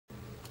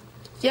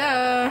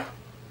Yeah,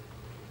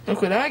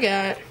 look what I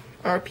got.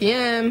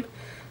 RPM,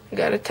 I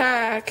got a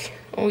tach.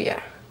 Oh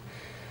yeah.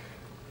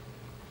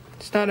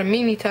 It's not a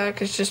mini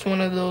tach, it's just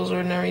one of those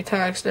ordinary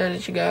tachs there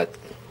that you got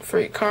for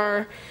your car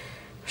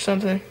or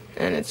something.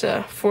 And it's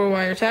a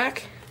 4-wire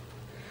tach.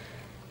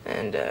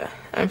 And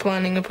I'm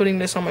planning on putting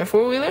this on my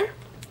 4-wheeler.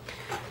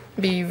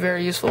 Be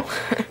very useful.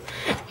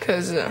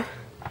 Because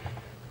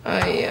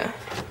I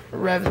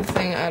rev the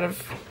thing out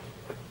of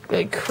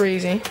like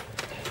crazy.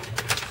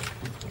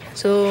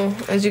 So,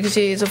 as you can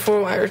see, it's a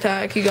 4-wire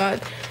tach. You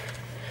got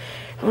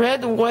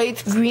red,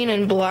 white, green,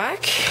 and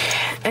black.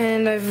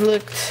 And I've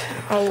looked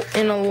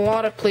in a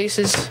lot of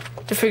places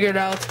to figure it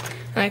out.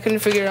 And I couldn't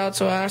figure it out,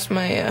 so I asked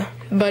my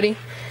buddy.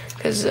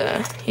 Because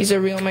he's a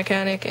real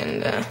mechanic,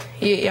 and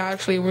he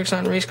actually works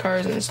on race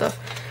cars and stuff.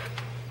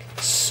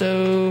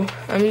 So,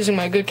 I'm using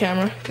my good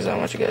camera, because I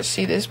want you guys to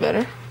see this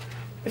better.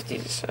 If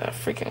these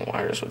freaking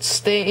wires would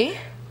stay.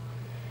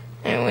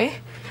 Anyway.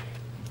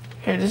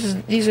 Here,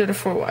 these are the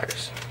 4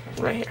 wires.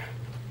 Right here.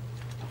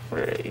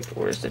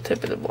 Where's the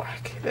tip of the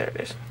black? There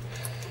it is.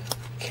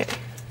 Okay.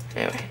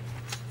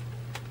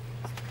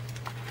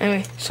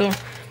 Anyway, so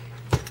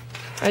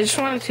I just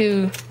wanted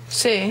to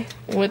say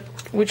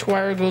which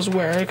wire goes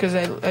where, because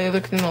I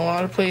looked in a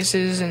lot of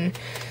places and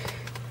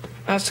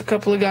asked a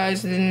couple of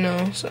guys that didn't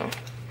know, so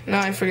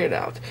now I figured it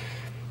out.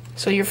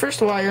 So your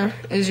first wire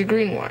is your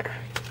green wire.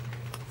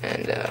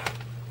 And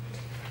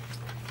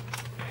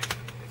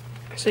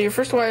so your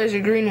first wire is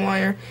your green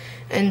wire,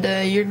 and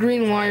your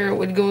green wire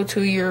would go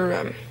to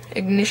your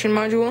ignition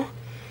module,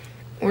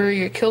 where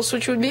your kill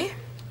switch would be.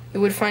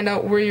 You would find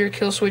out where your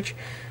kill switch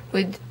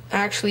would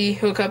actually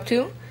hook up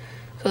to.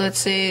 So let's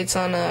say it's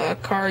on a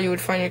car, you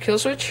would find your kill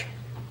switch,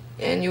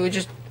 and you would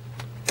just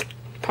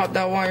pop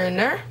that wire in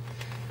there,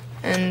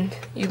 and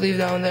you leave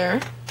down there.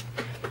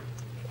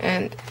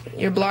 And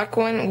your black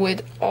one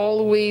would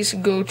always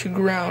go to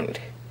ground.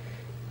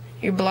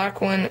 Your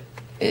black one,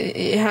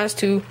 it has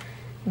to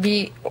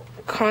be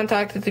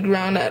contacted to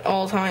ground at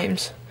all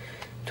times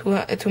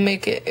to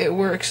make it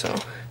work. So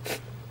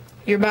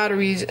your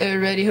battery's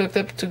already hooked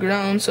up to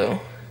ground, so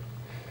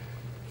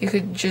you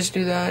could just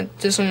do that.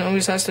 This one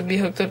always has to be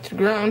hooked up to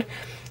ground.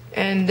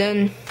 And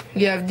then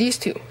you have these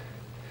two.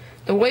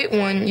 The white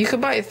one, you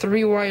could buy a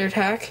 3-wire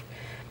tach,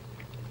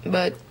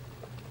 but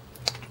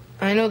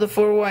I know the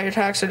 4-wire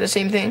tachs are the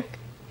same thing.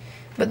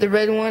 But the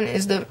red one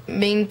is the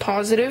main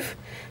positive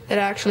that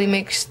actually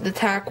makes the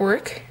tach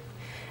work.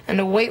 And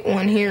the white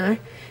one here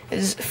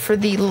is for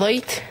the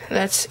light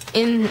that's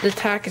in the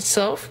tach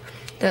itself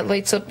that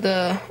lights up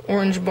the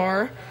orange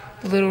bar,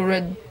 the little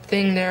red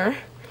thing there.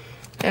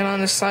 And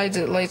on the sides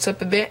it lights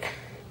up a bit,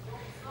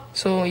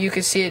 so you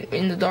can see it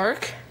in the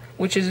dark,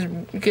 which is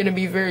going to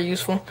be very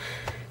useful.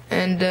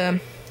 And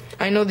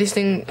I know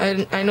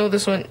I know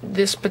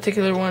this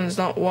particular one is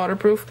not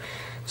waterproof,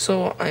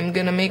 so I'm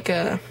gonna make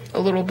a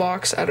little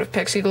box out of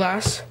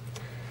plexiglass.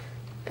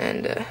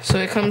 And so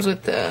it comes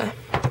with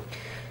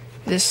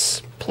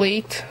this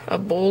plate, a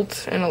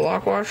bolt, and a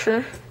lock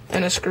washer,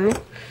 and a screw.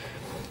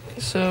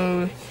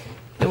 So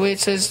the way it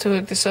says to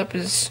hook this up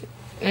is,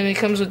 and it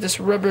comes with this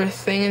rubber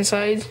thing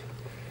inside,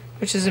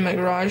 which is in my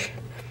garage.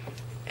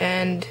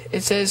 And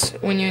it says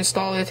when you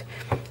install it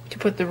to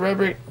put the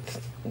rubber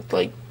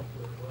like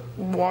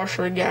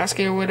washer,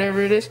 gasket, or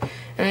whatever it is.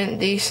 And then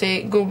they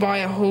say go buy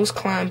a hose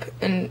clamp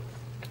and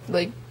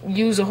like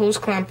use a hose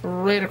clamp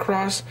right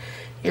across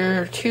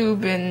your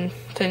tube and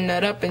tighten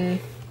that up, and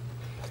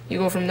you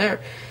go from there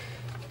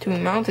to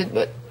mount it.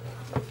 But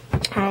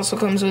it also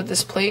comes with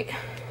this plate,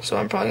 so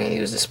I'm probably gonna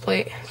use this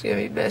plate. It's gonna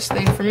be the best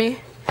thing for me.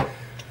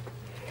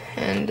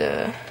 And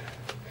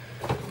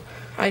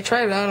I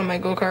tried it out on my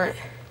go-kart.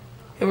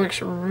 It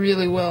works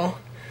really well.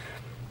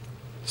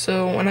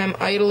 So when I'm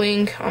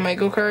idling on my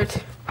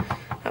go-kart,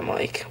 I'm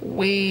like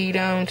way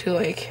down to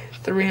like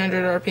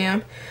 300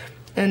 RPM.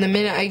 And the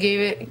minute I gave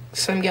it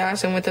some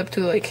gas and went up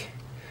to like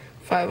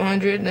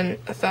 500, then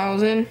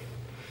 1,000,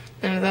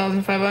 then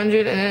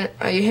 1,500, and then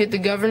I hit the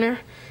governor,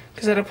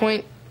 because at a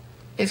point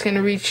it's going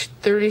to reach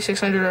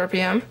 3,600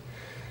 RPM.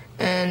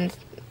 And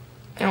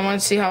I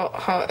want to see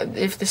how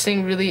if this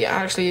thing really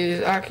actually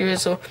is accurate.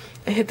 So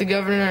I hit the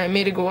governor and I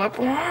made it go up.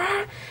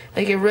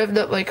 Like it revved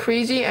up like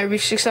crazy. I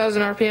reached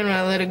 6,000 RPM and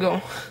I let it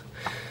go.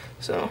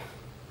 So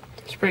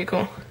it's pretty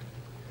cool.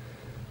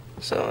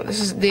 So this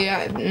is the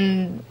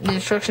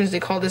instructions. They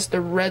call this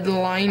the red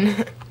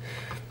line,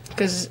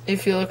 because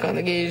if you look on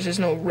the gauge, there's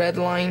no red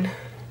line.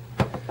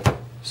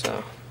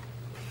 So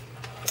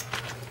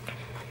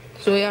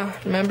yeah,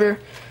 remember,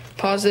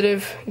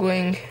 positive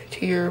going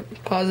to your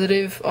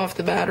positive off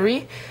the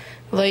battery,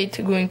 light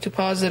going to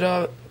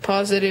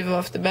positive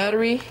off the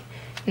battery,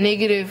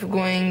 negative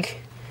going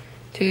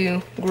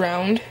to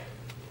ground,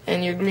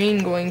 and your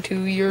green going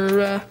to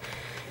your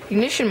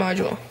ignition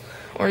module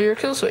or your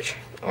kill switch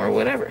or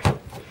whatever.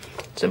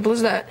 Simple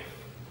as that.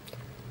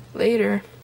 Later.